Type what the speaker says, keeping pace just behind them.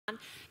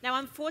Now,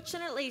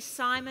 unfortunately,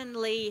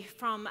 Simon Lee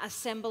from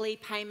Assembly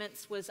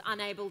Payments was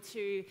unable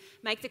to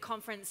make the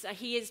conference.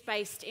 He is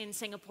based in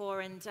Singapore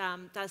and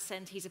does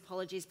send his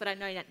apologies, but I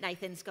know that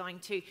Nathan's going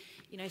to,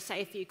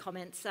 say a few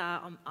comments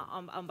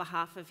on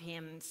behalf of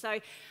him. So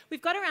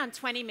we've got around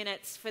 20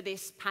 minutes for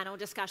this panel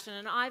discussion,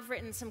 and I've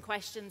written some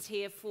questions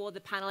here for the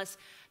panelists.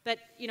 But,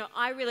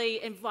 I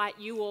really invite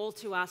you all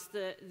to ask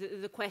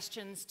the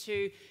questions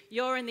to,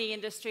 you're in the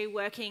industry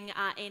working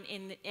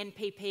in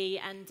NPP,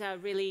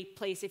 and really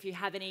please, if you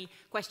have any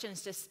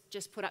questions,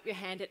 just put up your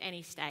hand at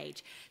any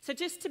stage. So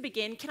just to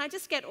begin, can I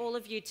just get all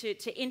of you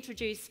to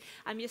introduce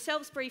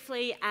yourselves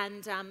briefly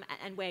and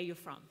where you're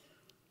from?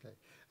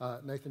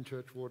 Okay. Nathan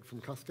Churchward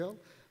from Cuscal.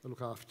 I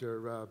look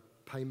after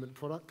payment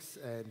products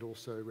and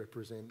also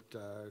represent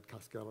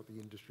Cuscal at the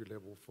industry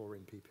level for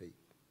NPP.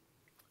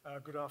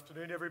 Good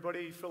afternoon,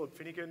 everybody. Philip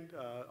Finnegan.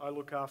 I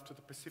look after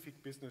the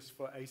Pacific business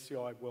for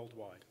ACI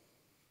worldwide.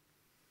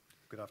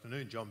 Good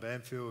afternoon. John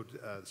Banfield,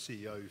 the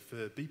CEO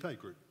for BPay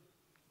Group.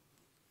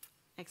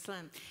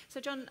 Excellent. So,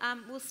 John,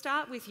 we'll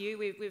start with you.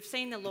 We've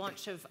seen the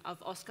launch of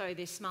OSCO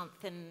this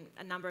month, and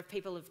a number of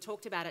people have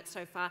talked about it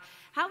so far.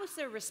 How has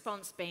the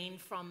response been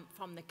from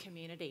the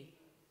community?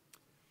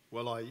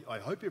 Well, I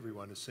hope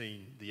everyone has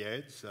seen the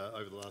ads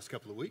over the last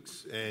couple of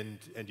weeks and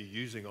you're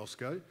using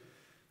OSCO.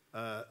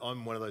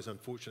 I'm one of those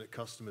unfortunate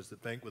customers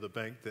that bank with a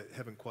bank that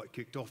haven't quite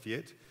kicked off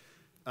yet,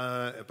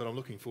 but I'm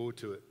looking forward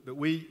to it. But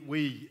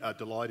we are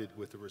delighted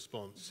with the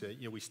response.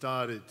 We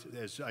started,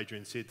 as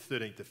Adrian said,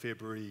 13th of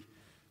February.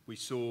 We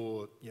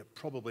saw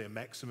probably a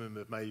maximum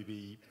of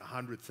maybe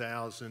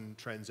 100,000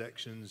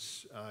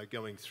 transactions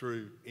going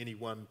through any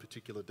one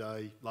particular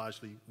day,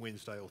 largely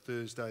Wednesday or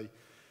Thursday.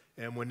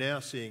 And we're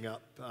now seeing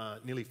up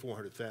nearly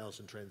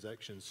 400,000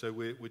 transactions. So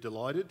we're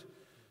delighted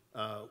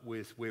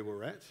with where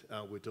we're at.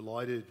 We're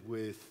delighted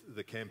with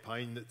the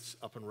campaign that's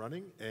up and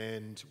running,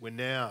 and we're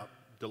now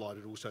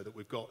delighted also that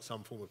we've got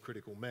some form of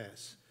critical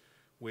mass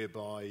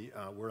whereby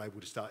we're able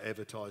to start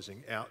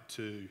advertising out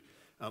to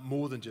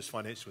more than just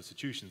financial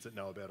institutions that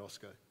know about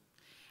OSCO.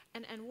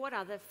 And what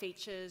other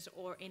features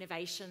or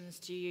innovations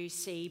do you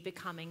see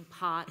becoming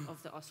part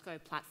of the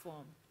OSCO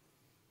platform?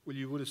 Well,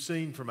 you would have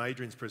seen from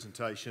Adrian's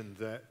presentation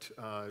that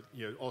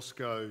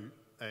OSCO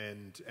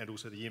and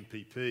also the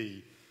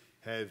NPP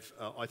have,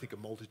 I think, a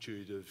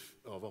multitude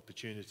of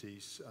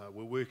opportunities.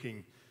 We're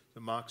working,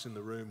 Mark's in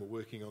the room, we're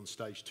working on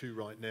stage 2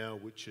 right now,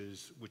 which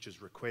is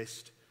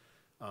request.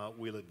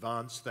 We'll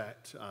advance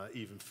that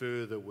even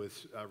further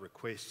with a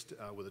request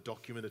with a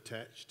document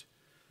attached.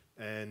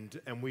 And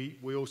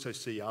we also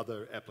see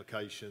other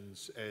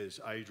applications, as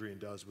Adrian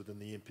does within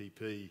the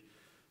NPP,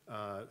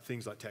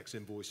 things like tax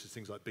invoices,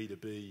 things like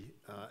B2B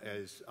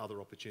as other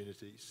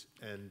opportunities.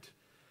 And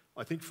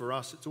I think for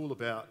us, it's all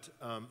about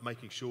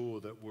making sure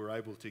that we're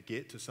able to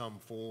get to some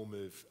form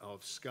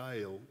of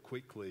scale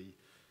quickly,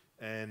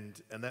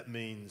 and that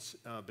means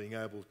being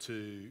able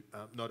to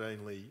not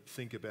only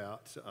think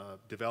about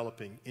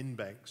developing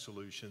in-bank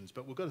solutions,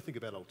 but we've got to think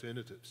about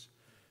alternatives.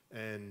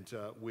 And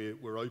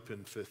we're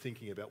open for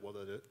thinking about what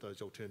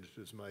those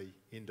alternatives may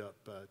end up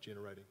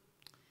generating.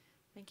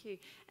 Thank you.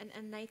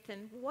 And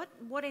Nathan,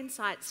 what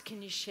insights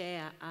can you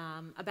share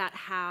about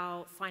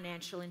how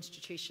financial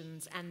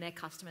institutions and their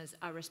customers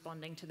are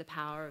responding to the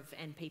power of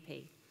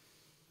NPP?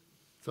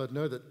 So I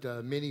know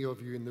that many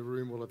of you in the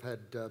room will have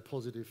had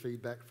positive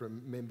feedback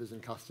from members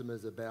and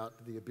customers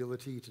about the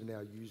ability to now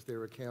use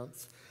their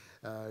accounts.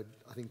 I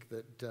think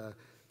that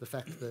the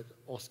fact that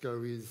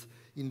OSCO is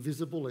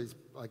invisible is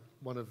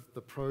one of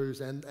the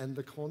pros and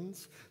the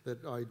cons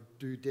that I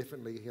do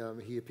definitely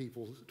hear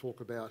people talk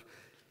about.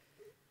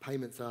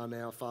 Payments are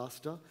now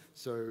faster,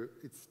 so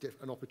it's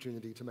an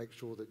opportunity to make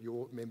sure that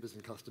your members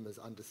and customers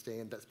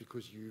understand that's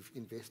because you've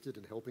invested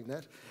in helping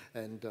that.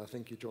 And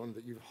thank you, John,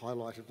 that you've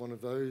highlighted one of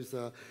those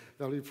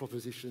value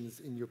propositions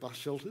in your bus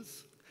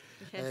shelters.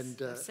 Yes,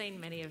 and, I've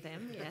seen many of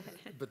them, yeah.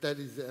 But that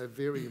is a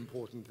very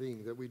important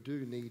thing, that we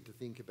do need to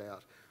think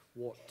about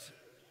what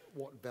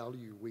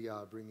value we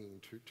are bringing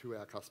to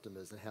our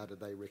customers and how do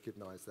they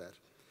recognise that.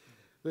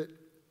 But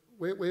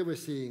where we're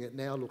seeing it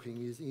now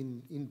looking is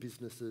in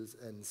businesses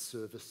and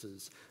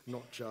services,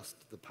 not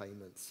just the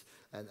payments.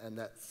 And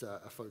that's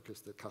a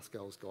focus that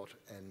Cuscal's got,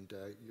 and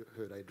you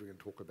heard Adrian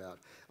talk about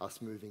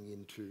us moving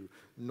into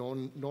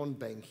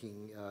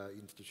non-banking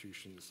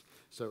institutions.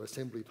 So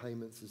Assembly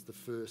Payments is the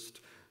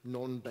first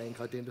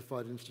non-bank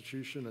identified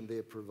institution, and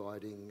they're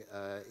providing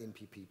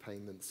NPP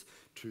payments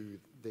to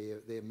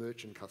their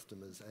merchant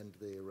customers and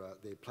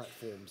their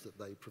platforms that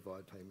they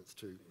provide payments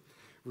to.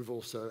 We've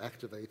also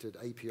activated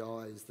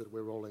APIs that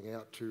we're rolling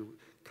out to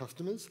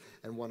customers,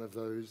 and one of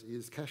those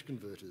is cash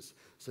converters.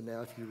 So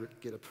now if you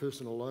get a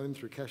personal loan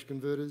through cash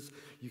converters,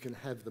 you can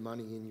have the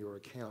money in your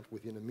account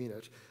within a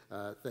minute,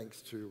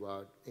 thanks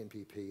to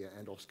NPP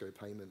and OSCO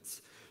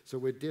payments. So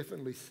we're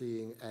definitely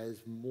seeing,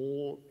 as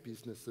more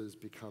businesses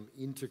become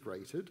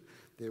integrated,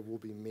 there will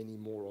be many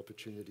more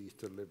opportunities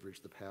to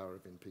leverage the power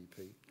of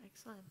NPP.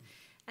 Excellent.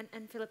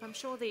 And Philip, I'm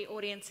sure the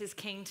audience is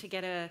keen to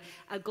get a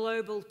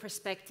global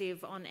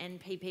perspective on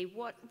NPP.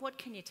 What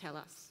can you tell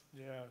us?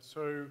 Yeah,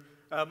 so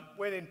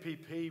when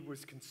NPP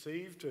was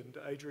conceived and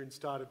Adrian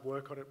started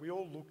work on it, we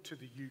all looked to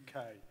the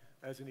UK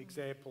as an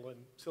example and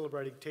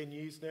celebrating 10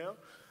 years now.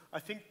 I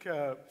think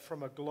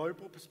from a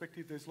global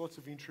perspective, there's lots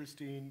of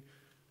interest in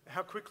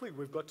how quickly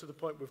we've got to the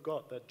point we've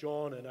got, that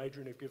John and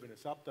Adrian have given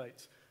us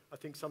updates. I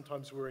think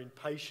sometimes we're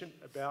impatient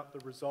about the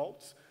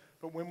results,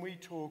 but when we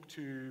talk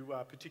to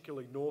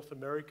particularly North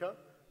America,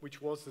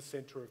 which was the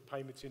centre of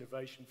payments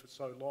innovation for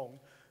so long,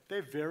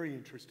 they're very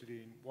interested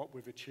in what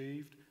we've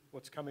achieved,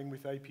 what's coming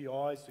with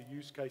APIs, the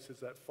use cases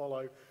that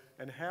follow,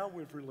 and how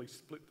we've really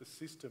split the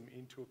system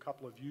into a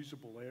couple of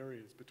usable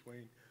areas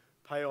between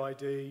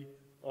PayID,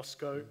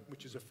 OSCO,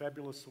 which is a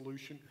fabulous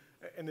solution,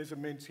 and there's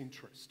immense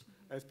interest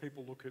as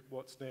people look at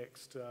what's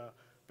next.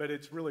 But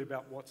it's really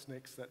about what's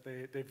next that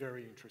they're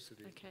very interested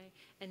in. Okay,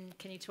 and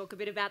can you talk a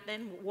bit about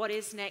then what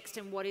is next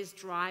and what is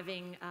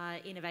driving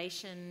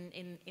innovation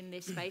in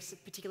this space,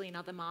 particularly in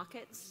other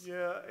markets?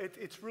 Yeah,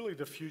 it's really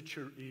the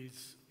future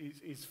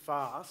is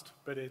fast,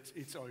 but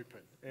it's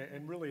open,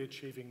 and really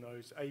achieving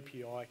those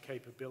API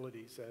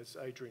capabilities, as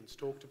Adrian's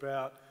talked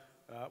about,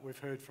 we've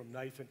heard from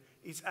Nathan,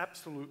 is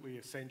absolutely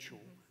essential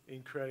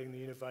in creating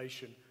the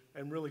innovation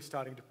and really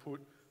starting to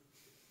put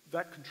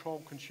that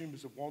control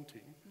consumers are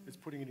wanting, is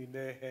putting it in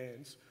their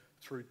hands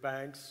through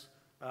banks,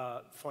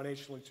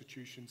 financial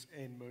institutions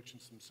and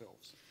merchants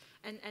themselves.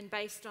 And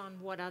based on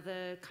what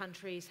other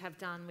countries have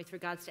done with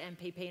regards to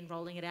MPP and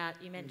rolling it out,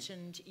 you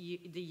mentioned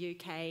the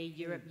UK,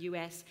 Europe,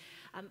 US.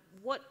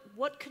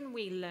 What can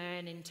we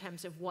learn in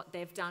terms of what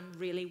they've done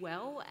really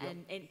well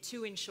and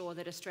to ensure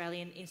that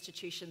Australian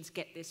institutions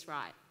get this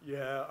right?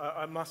 Yeah,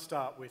 I must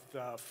start with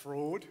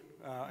fraud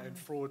and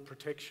fraud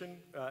protection.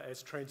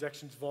 As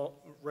transactions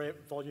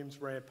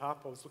volumes ramp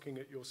up, I was looking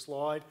at your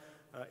slide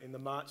in the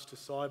march to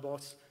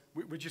Sibos.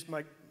 We just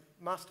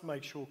must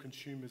make sure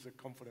consumers are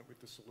confident with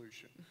the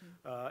solution.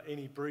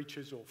 Any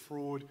breaches or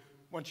fraud,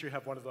 once you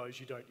have one of those,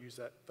 you don't use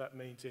that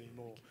means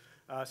anymore.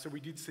 So we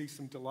did see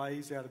some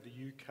delays out of the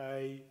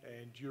UK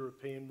and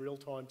European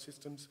real-time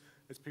systems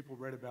as people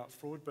read about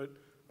fraud, but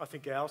I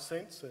think our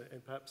sense,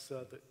 and perhaps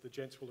the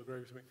gents will agree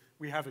with me,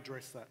 we have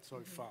addressed that so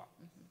far,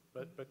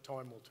 but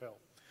time will tell.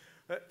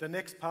 The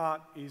next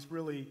part is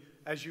really,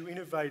 as you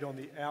innovate on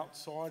the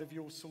outside of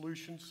your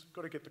solutions,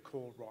 got to get the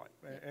core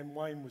right. And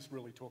Wayne was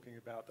really talking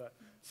about that.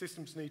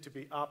 Systems need to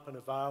be up and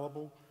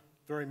available,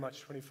 very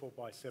much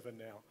 24/7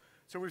 now.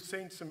 So we've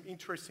seen some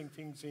interesting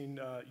things in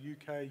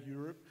UK,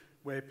 Europe,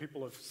 where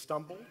people have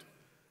stumbled.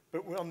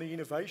 But on the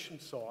innovation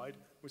side,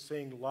 we're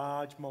seeing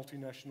large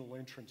multinational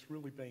entrants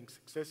really being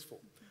successful.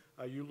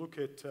 You look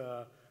at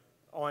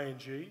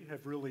ING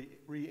have really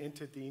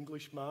re-entered the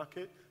English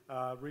market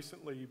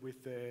recently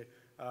with their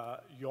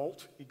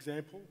Yolt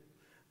example.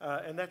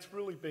 And that's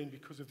really been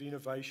because of the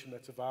innovation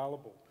that's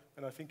available.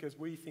 And I think as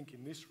we think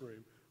in this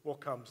room, what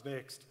comes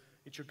next,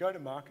 it's your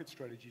go-to-market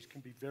strategies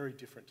can be very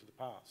different to the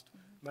past.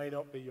 May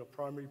not be your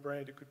primary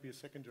brand, it could be a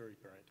secondary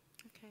brand.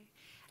 Okay.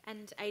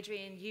 And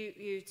Adrian,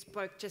 you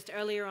spoke just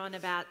earlier on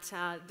about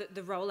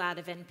the rollout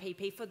of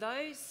NPP. For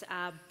those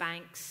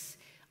banks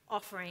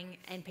offering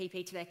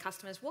NPP to their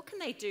customers, what can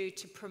they do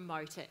to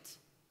promote it?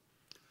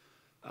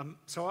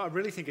 So I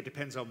really think it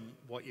depends on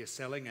what you're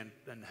selling and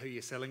who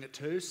you're selling it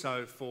to.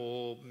 So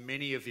for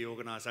many of the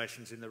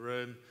organisations in the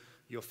room,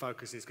 your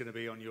focus is going to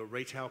be on your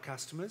retail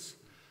customers.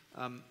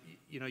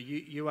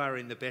 You are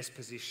in the best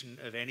position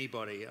of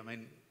anybody. I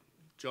mean,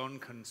 John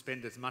can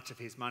spend as much of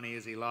his money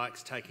as he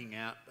likes taking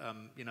out,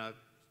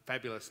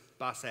 fabulous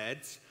bus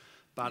ads,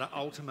 but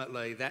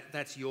ultimately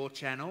that's your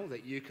channel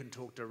that you can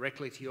talk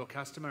directly to your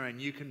customer,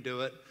 and you can do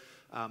it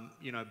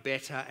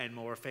better and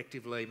more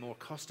effectively, more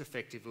cost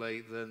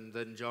effectively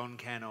than John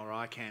can or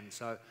I can.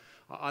 So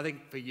I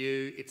think for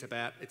you, it's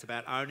about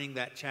owning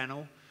that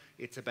channel.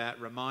 It's about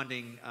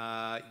reminding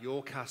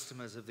your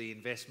customers of the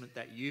investment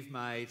that you've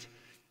made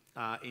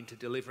into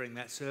delivering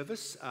that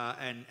service.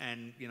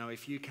 And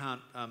if you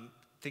can't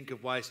think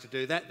of ways to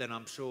do that, then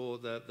I'm sure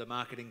the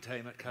marketing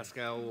team at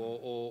Cuscal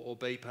or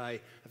BPay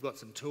have got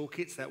some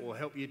toolkits that will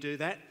help you do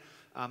that.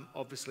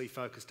 Obviously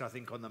focused, I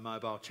think, on the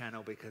mobile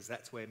channel because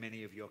that's where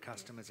many of your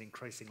customers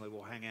increasingly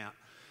will hang out.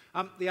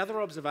 The other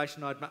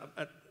observation I'd make,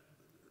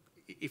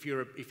 if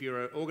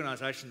you're an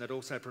organisation that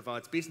also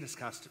provides business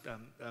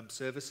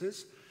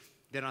services,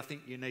 then I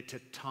think you need to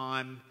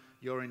time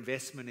your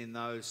investment in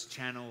those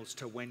channels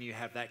to when you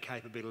have that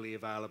capability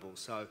available.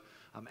 So,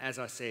 as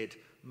I said,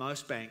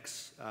 most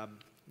banks,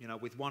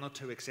 with one or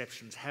two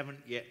exceptions, haven't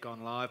yet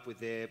gone live with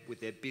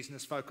their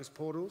business-focused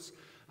portals.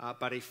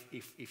 But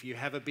if you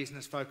have a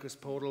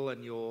business-focused portal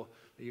and you're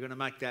going to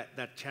make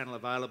that channel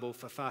available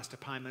for faster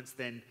payments,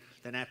 then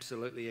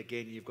absolutely,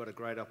 again, you've got a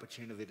great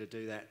opportunity to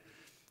do that.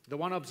 The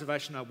one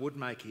observation I would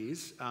make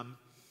is,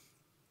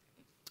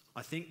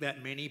 I think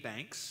that many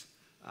banks,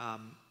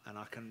 and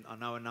I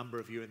know a number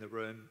of you in the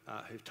room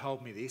who've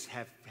told me this,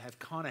 have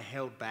kind of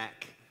held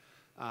back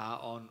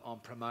on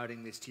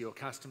promoting this to your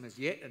customers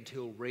yet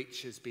until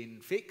reach has been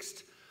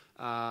fixed,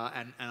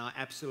 and I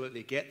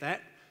absolutely get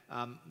that.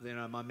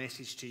 My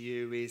message to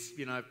you is,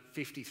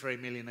 53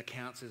 million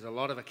accounts is a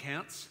lot of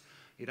accounts.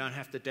 You don't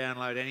have to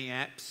download any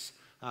apps.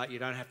 You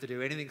don't have to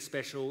do anything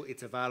special.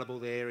 It's available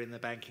there in the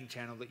banking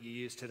channel that you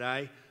use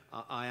today.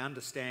 I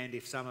understand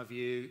if some of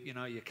you,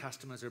 your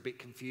customers are a bit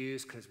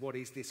confused because what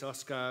is this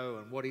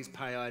OSCO and what is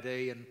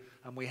PayID?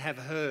 And we have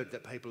heard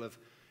that people have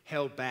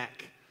held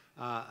back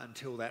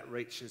until that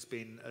reach has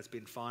been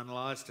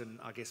finalised. And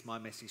I guess my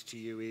message to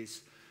you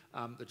is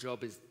the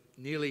job is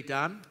nearly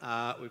done.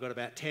 We've got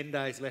about 10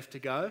 days left to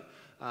go,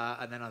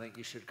 and then I think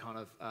you should kind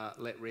of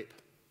let rip.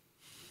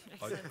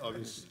 I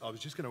was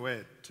just going to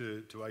add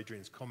to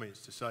Adrian's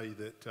comments to say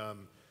that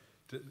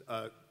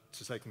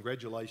to say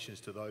congratulations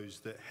to those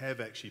that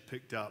have actually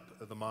picked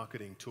up the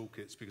marketing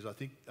toolkits, because I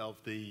think of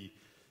the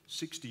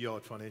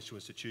 60-odd financial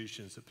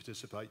institutions that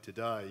participate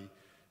today,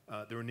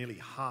 there are nearly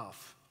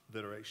half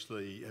that are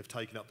actually have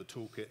taken up the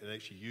toolkit and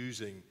actually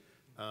using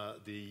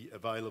the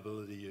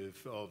availability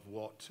of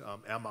what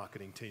our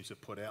marketing teams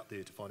have put out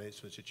there to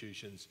financial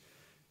institutions,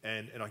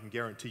 and I can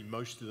guarantee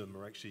most of them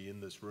are actually in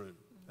this room.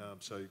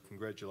 So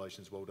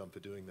congratulations, well done for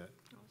doing that.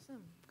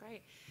 Awesome,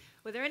 great.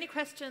 Were there any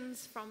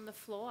questions from the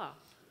floor?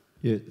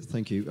 Yeah,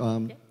 thank you.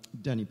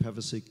 Danny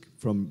Pavasic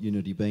from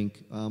Unity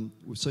Bank.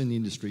 We've seen the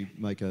industry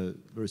make a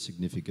very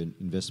significant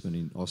investment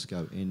in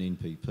OSCO and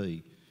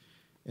NPP,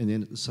 and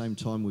then at the same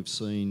time we've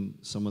seen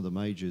some of the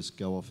majors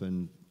go off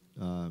and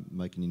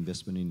make an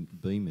investment in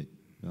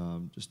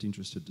BMIT. Just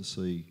interested to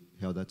see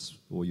how that's,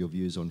 or your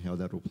views on how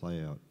that will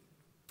play out.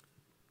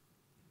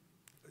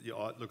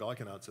 Yeah, look, I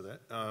can answer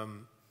that.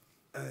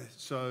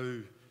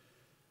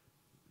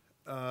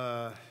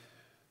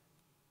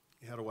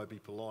 How do I be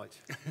polite?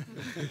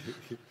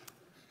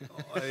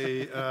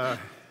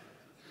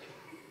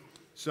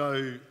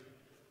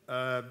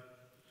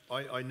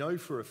 I know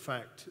for a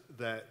fact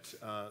that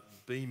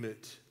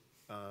BMIT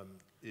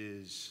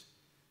is,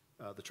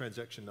 the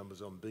transaction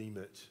numbers on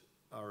BMIT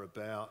are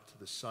about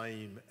the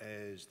same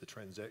as the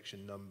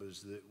transaction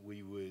numbers that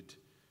we would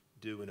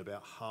do in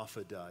about half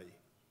a day.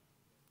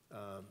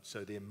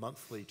 So their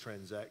monthly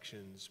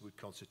transactions would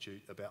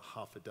constitute about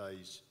half a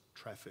day's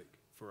traffic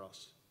for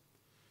us.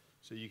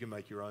 So you can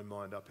make your own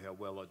mind up how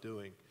well they're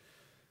doing.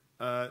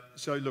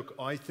 So look,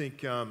 I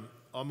think I'm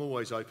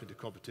always open to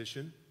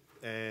competition,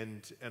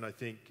 and I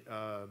think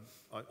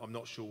I'm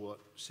not sure what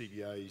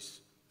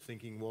CBA's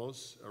thinking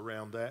was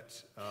around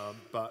that,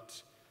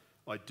 but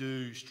I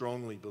do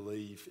strongly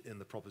believe in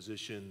the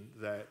proposition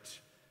that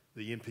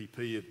the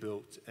NPP have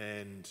built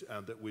and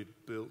that we've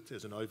built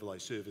as an overlay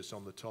service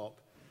on the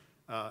top.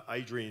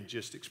 Adrian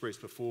just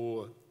expressed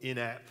before,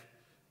 in-app,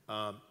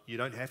 you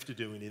don't have to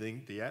do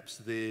anything. The app's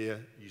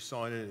there. You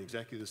sign in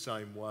exactly the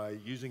same way.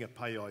 Using a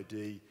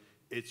PayID,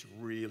 it's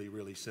really,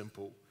 really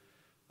simple.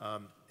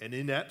 An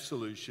in-app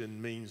solution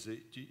means that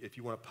if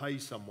you want to pay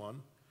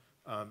someone,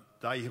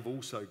 they have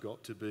also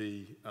got to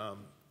be a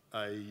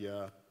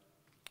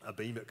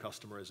BMIT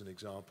customer, as an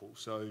example.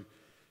 So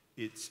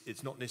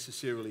it's not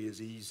necessarily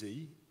as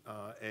easy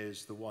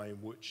as the way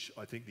in which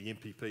I think the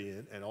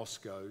NPP and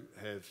OSCO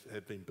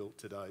have been built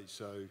today.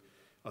 So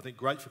I think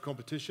great for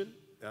competition,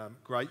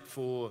 great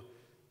for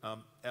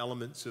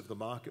elements of the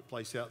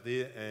marketplace out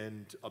there,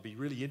 and I'll be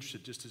really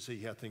interested just to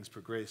see how things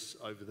progress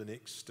over the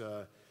next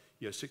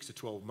 6 to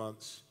 12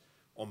 months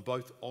on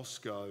both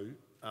OSCO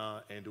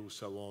and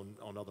also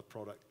on other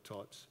product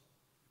types.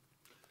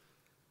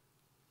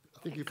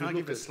 Can I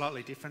give a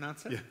slightly different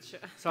answer? Yeah.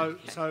 Sure.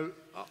 So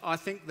I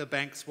think the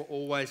banks were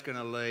always going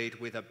to lead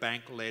with a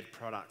bank-led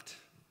product.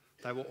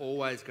 They were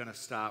always going to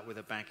start with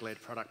a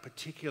bank-led product,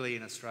 particularly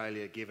in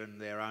Australia, given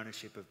their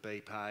ownership of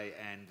BPay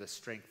and the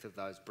strength of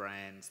those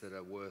brands that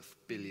are worth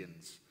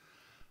billions.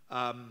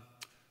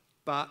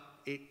 But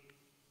it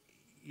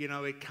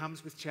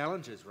comes with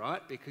challenges,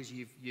 right? Because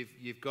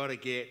you've got to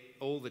get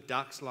all the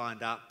ducks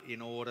lined up in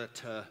order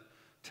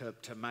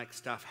to make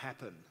stuff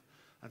happen.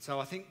 And so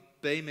I think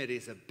BMIT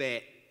is a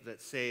bet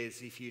that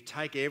says if you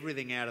take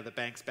everything out of the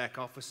bank's back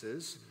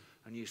offices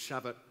and you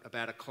shove it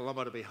about a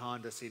kilometre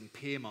behind us in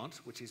Pyrmont,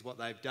 which is what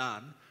they've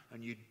done,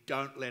 and you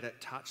don't let it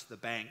touch the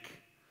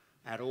bank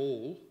at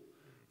all,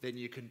 then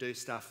you can do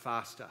stuff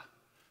faster.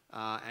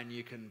 And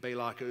you can be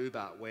like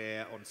Uber,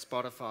 where on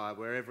Spotify,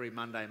 where every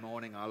Monday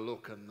morning I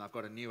look and I've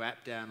got a new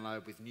app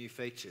download with new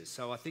features.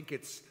 So I think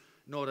it's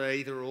not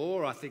either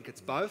or, I think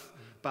it's both.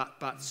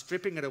 But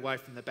stripping it away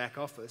from the back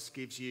office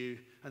gives you,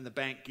 and the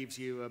bank gives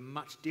you, a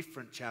much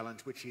different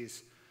challenge, which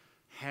is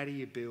how do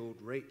you build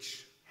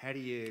reach? How do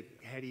you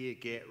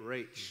get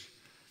reach?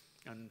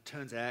 And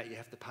turns out you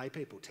have to pay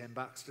people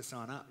 $10 to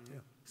sign up. Yeah.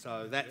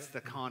 So that's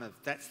the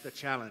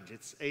challenge.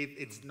 It's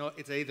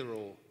either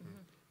or.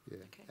 Yeah,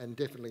 okay. And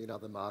definitely in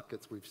other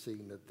markets we've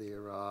seen that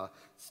there are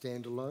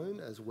standalone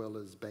as well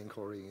as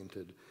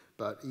bank-oriented.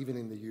 But even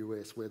in the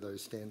US, where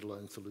those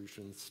standalone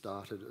solutions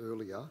started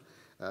earlier,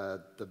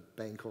 the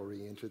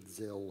bank-oriented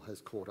Zelle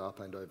has caught up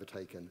and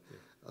overtaken. Yeah.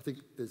 I think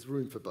there's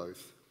room for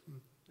both.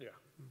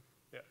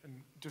 Yeah,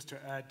 and just to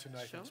add to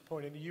Nathan's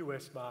point, in the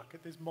US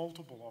market, there's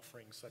multiple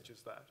offerings such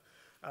as that.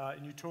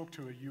 And you talk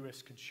to a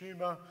US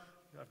consumer,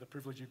 I have the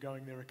privilege of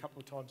going there a couple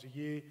of times a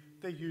year.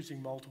 They're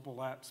using multiple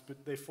apps,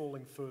 but they're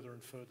falling further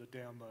and further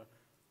down the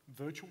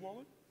virtual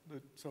wallet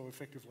so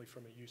effectively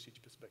from a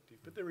usage perspective.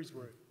 But there is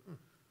room.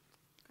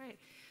 Great.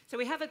 So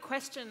we have a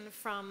question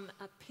from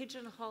a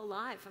Pigeonhole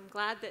Live. I'm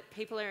glad that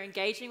people are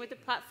engaging with the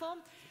platform.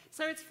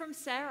 So it's from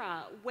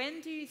Sarah.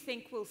 When do you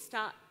think we'll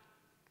start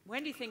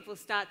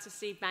to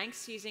see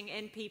banks using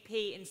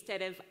NPP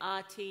instead of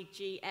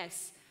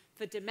RTGS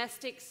for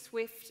domestic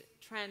SWIFT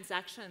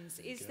transactions?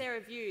 Is there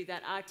a view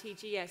that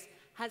RTGS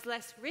has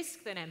less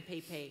risk than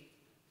NPP?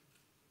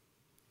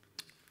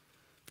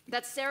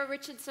 That's Sarah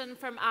Richardson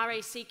from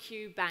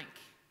RACQ Bank.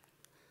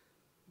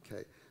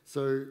 Okay,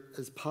 so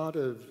as part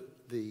of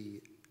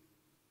the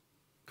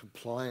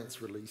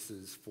compliance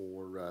releases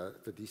for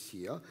this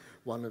year,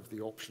 one of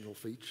the optional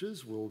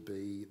features will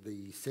be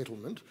the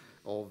settlement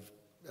of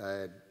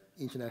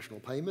international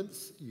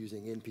payments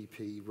using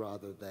NPP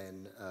rather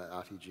than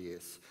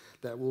RTGS.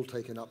 That will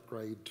take an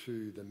upgrade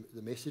to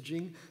the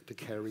messaging to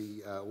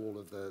carry all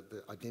of the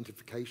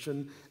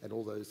identification and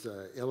all those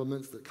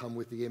elements that come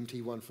with the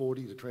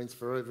MT140 to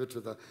transfer over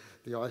to the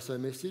ISO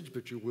message,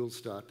 but you will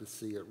start to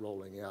see it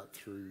rolling out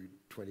through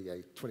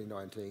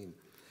 2019.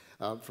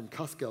 From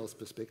Cuscal's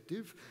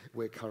perspective,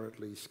 we're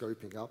currently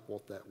scoping up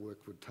what that work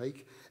would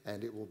take,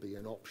 and it will be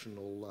an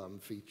optional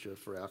feature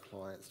for our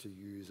clients to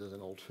use as an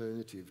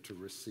alternative to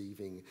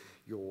receiving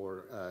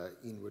your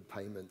inward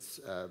payments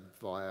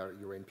via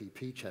your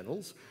NPP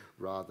channels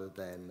rather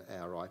than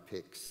our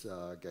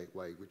IPEX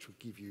gateway, which will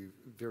give you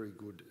very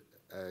good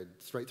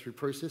straight-through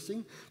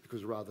processing,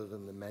 because rather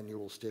than the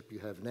manual step you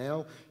have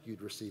now,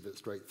 you'd receive it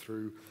straight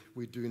through.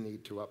 We do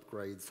need to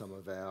upgrade some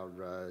of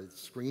our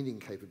screening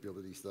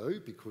capabilities,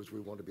 though, because we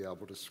want to be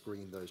able to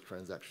screen those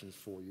transactions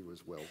for you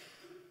as well.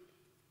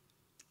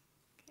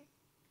 Okay.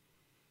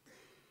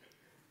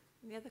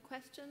 Any other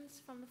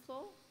questions from the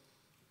floor?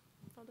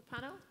 From the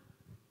panel?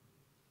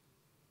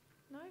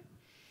 No?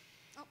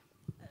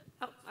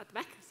 Oh, at the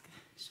back.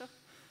 Sure.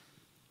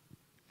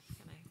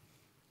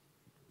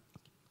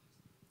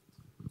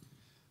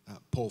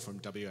 Paul from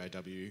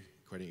WAW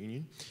Credit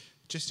Union.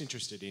 Just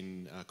interested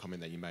in a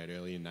comment that you made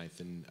earlier,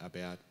 Nathan,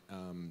 about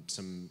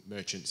some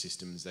merchant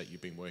systems that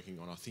you've been working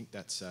on. I think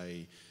that's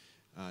a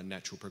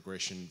natural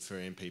progression for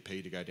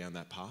NPP to go down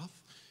that path.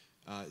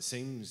 It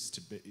seems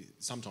to be,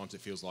 sometimes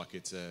it feels like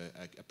it's a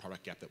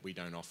product gap that we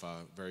don't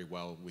offer very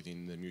well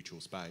within the mutual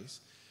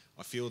space.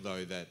 I feel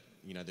though that,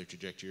 you know, the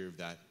trajectory of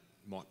that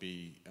might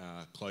be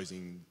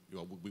closing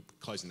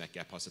that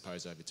gap, I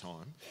suppose, over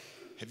time.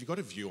 Have you got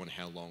a view on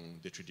how long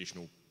the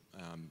traditional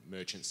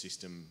merchant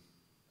system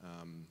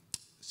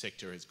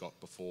sector has got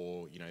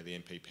before, you know, the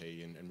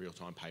NPP and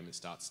real-time payment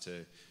starts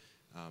to,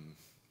 I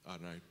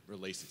don't know,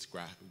 release its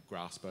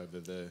grasp over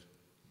the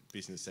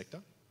business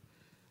sector?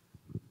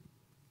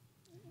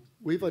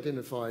 We've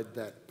identified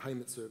that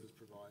payment service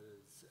providers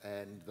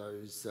and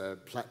those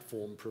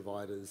platform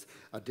providers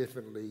are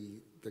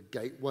definitely the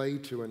gateway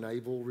to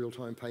enable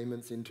real-time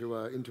payments into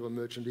a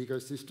merchant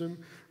ecosystem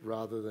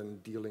rather than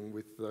dealing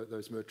with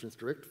those merchants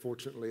direct.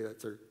 Fortunately,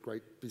 that's a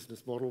great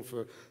business model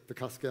for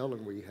Cuscal,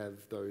 and we have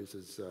those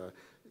as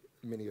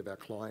many of our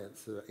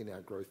clients in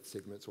our growth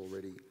segments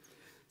already.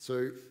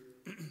 So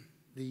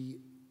the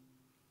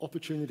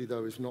opportunity,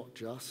 though, is not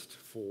just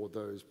for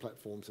those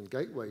platforms and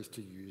gateways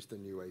to use the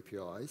new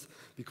APIs.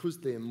 Because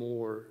they're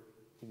more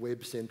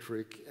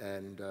web-centric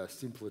and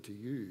simpler to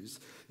use,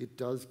 it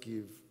does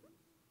give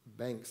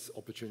banks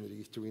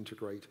opportunities to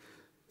integrate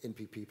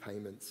NPP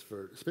payments,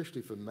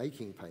 especially for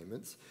making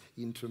payments,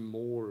 into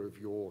more of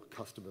your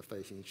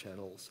customer-facing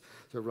channels.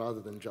 So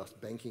rather than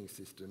just banking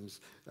systems,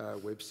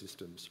 web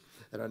systems.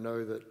 And I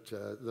know that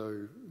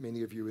though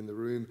many of you in the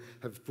room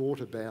have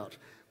thought about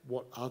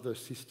what other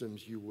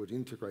systems you would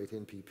integrate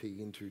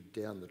NPP into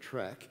down the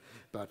track,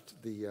 but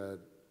the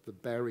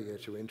barrier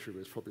to entry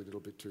was probably a little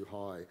bit too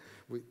high.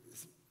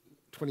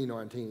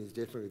 2019 is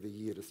definitely the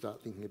year to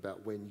start thinking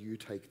about when you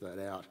take that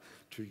out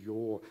to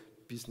your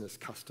business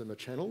customer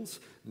channels,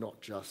 not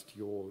just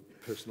your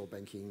personal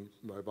banking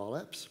mobile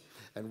apps.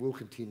 And we'll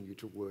continue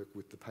to work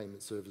with the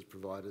payment service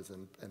providers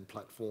and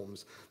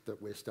platforms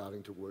that we're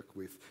starting to work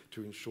with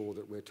to ensure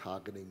that we're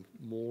targeting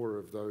more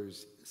of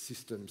those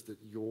systems that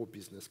your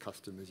business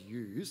customers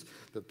use,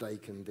 that they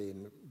can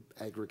then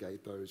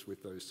aggregate those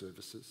with those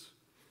services.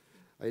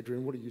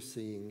 Adrian, what are you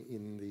seeing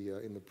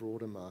in the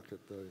broader market,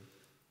 though?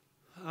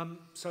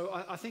 So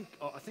I think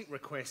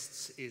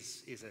requests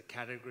is a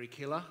category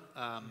killer.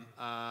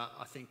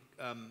 I think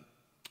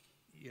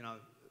you know,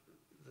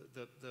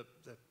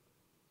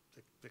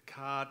 the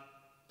card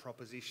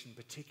proposition,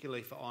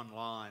 particularly for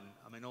online.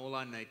 I mean, all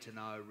I need to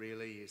know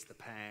really is the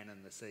PAN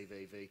and the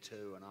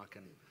CVV2, and I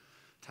can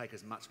take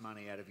as much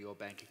money out of your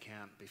bank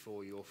account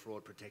before your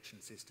fraud protection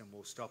system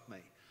will stop me.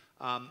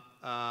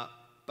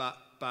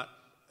 But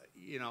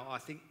you know, I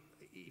think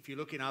if you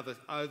look in other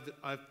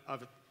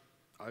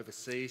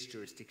overseas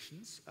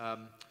jurisdictions,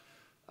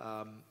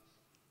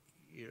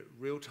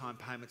 real-time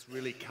payments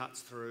really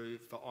cuts through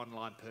for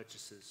online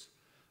purchases.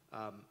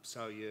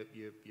 So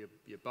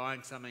you're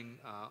buying something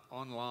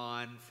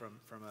online from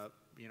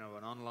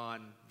an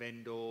online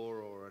vendor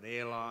or an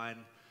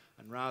airline,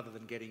 And rather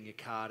than getting your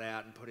card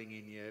out and putting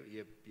in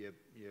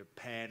your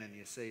PAN and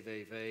your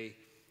CVV,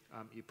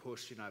 you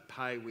push,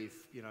 pay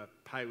with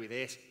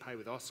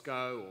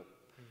Osco,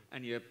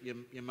 and your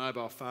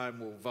mobile phone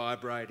will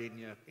vibrate in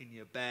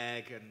your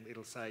bag, and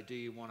it'll say, do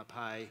you want to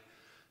pay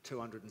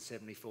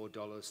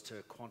 $274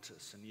 to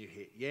Qantas? And you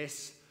hit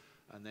yes,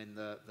 and then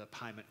the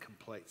payment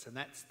completes. And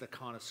that's the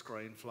kind of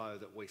screen flow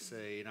that we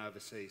see in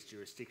overseas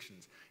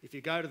jurisdictions. If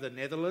you go to the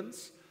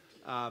Netherlands,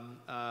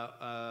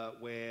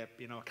 where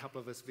a couple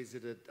of us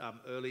visited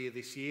earlier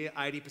this year,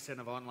 80%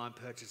 of online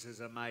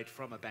purchases are made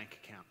from a bank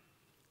account,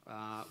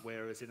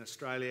 whereas in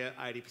Australia,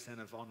 80%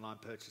 of online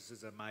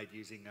purchases are made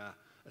using a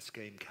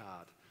scheme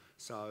card.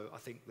 So I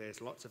think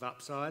there's lots of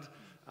upside.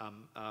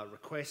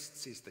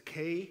 Requests is the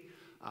key,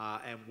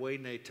 and we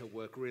need to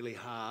work really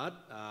hard,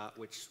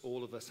 which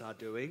all of us are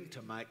doing,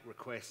 to make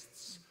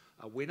requests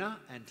a winner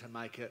and to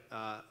make it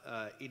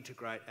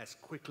integrate as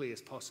quickly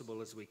as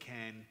possible as we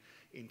can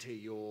into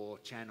your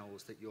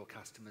channels that your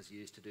customers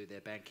use to do their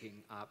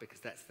banking,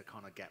 because that's the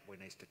kind of gap we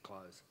need to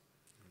close.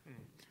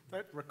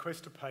 That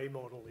request to pay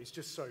model is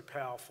just so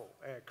powerful,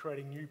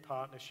 creating new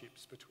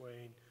partnerships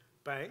between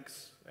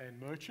banks and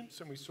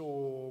merchants. And we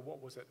saw,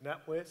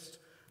 NatWest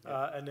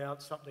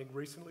announced something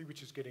recently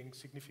which is getting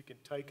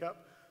significant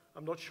take-up.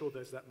 I'm not sure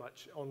there's that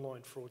much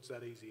online fraud's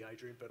that easy,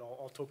 Adrian, but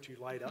I'll talk to you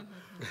later.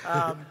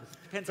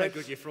 Depends how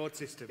good your fraud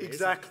system is.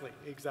 Exactly.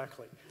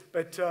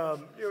 But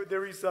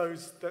there is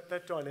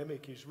that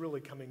dynamic is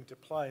really coming to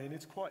play, and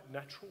it's quite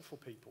natural for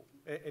people,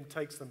 and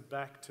takes them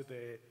back to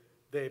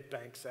their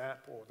bank's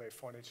app or their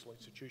financial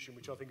institution,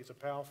 which I think is a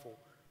powerful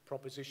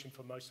proposition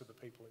for most of the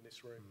people in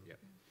this room. Yep.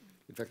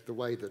 In fact, the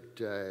way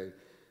that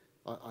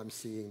I'm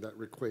seeing that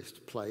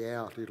request play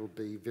out, it'll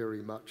be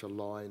very much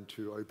aligned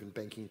to open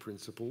banking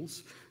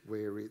principles,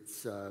 where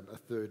it's a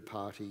third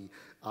party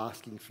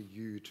asking for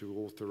you to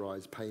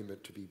authorise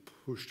payment to be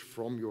pushed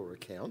from your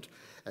account,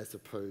 as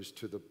opposed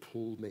to the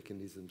pull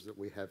mechanisms that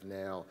we have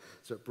now.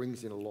 So it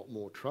brings in a lot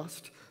more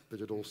trust,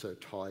 but it also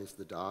ties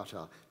the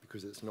data,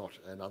 because it's not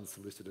an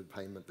unsolicited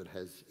payment that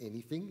has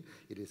anything.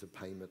 It is a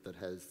payment that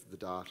has the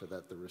data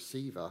that the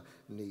receiver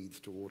needs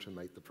to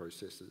automate the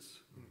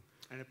processes.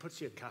 And it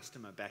puts your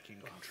customer back in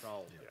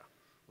control,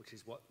 which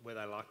is where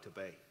they like to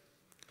be.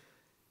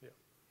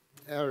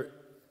 Yeah. Our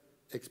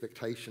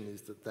expectation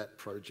is that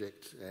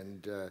project,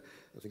 and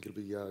I think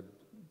it'll be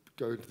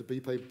going to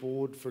the BPay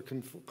board for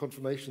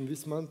confirmation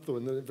this month, or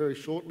very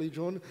shortly,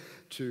 John,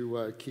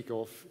 to kick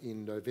off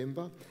in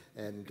November.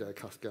 And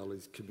Cuscal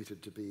is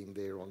committed to being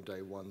there on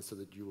day one, so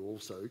that you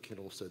can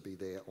also be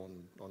there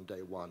on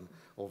day one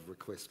of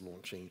request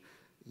launching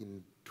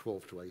in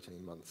 12 to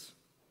 18 months.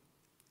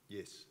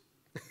 Yes.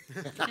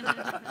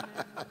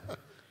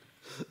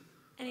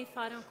 Any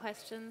final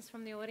questions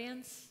from the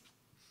audience?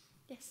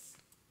 Yes.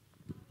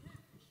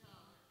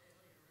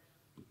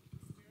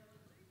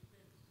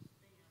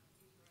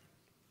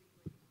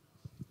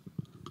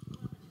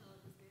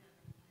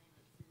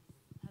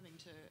 Having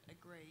to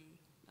agree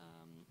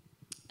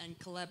and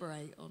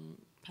collaborate on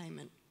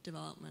payment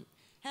development.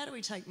 How do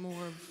we take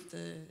more of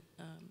the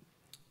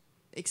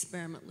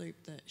experiment loop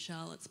that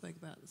Charlotte spoke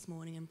about this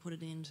morning and put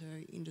it into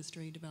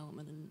industry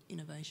development and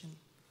innovation?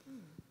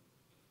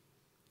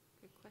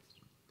 Good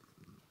question.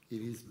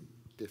 It is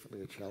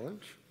definitely a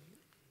challenge.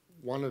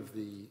 One of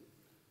the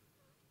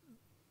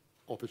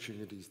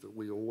opportunities that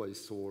we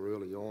always saw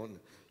early on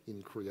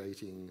in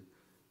creating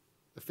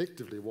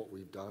effectively what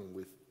we've done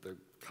with the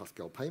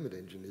Cuscal payment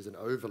engine is an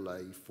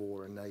overlay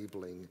for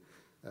enabling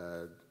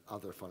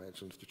other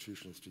financial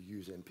institutions to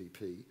use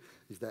NPP,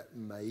 is that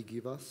may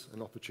give us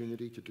an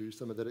opportunity to do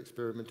some of that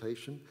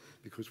experimentation,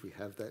 because we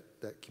have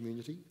that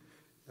community.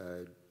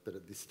 But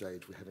at this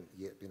stage, we haven't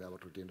yet been able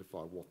to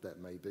identify what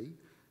that may be.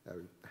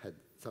 We had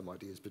some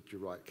ideas, but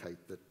you're right,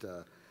 Kate,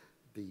 that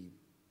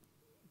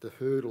the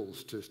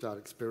hurdles to start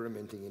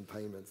experimenting in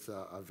payments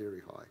are very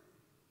high.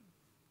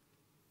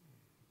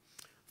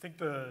 I think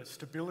the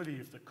stability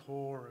of the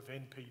core of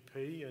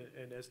NPP,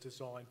 and as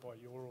designed by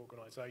your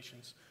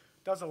organisations,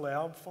 does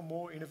allow for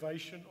more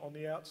innovation on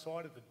the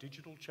outside of the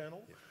digital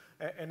channel,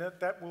 and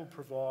that will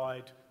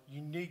provide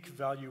unique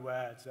value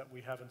adds that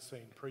we haven't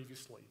seen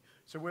previously.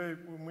 So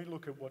when we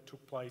look at what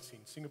took place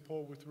in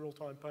Singapore with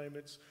real-time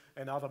payments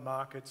and other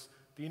markets,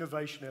 the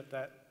innovation at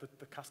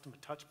the customer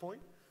touch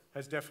point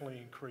has definitely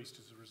increased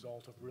as a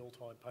result of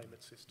real-time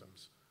payment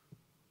systems.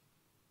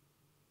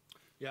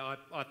 Yeah,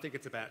 I think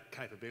it's about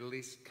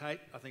capabilities, Kate.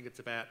 I think it's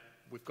about,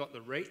 we've got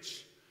the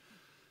reach.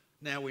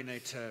 Now we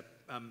need to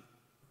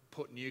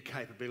put new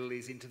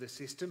capabilities into the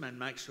system and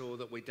make sure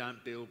that we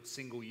don't build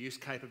single-use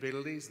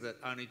capabilities that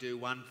only do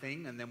one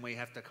thing, and then we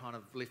have to kind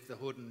of lift the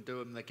hood and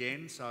do them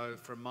again. So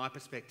from my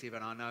perspective,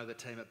 and I know the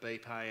team at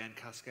BPay and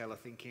Cuscal are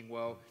thinking,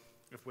 well,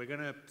 if we're going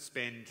to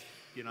spend,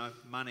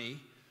 money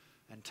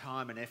and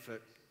time and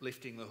effort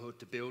lifting the hood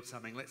to build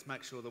something, let's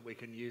make sure that we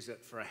can use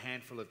it for a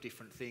handful of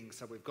different things.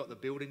 So we've got the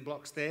building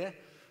blocks there: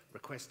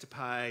 request to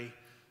pay,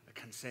 a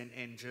consent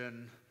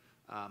engine,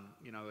 a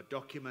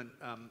document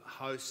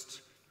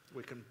host.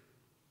 We can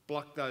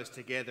block those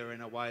together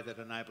in a way that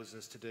enables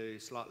us to do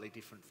slightly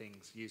different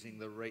things using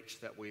the reach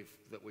that we've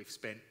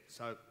spent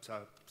so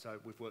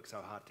we've worked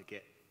so hard to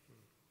get.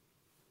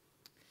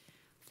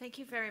 Thank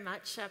you very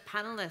much,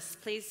 panellists.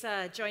 Please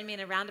join me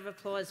in a round of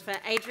applause for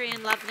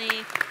Adrian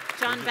Loveney,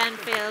 John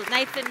Banfield,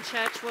 Nathan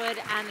Churchwood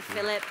and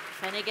Philip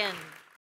Flanagan.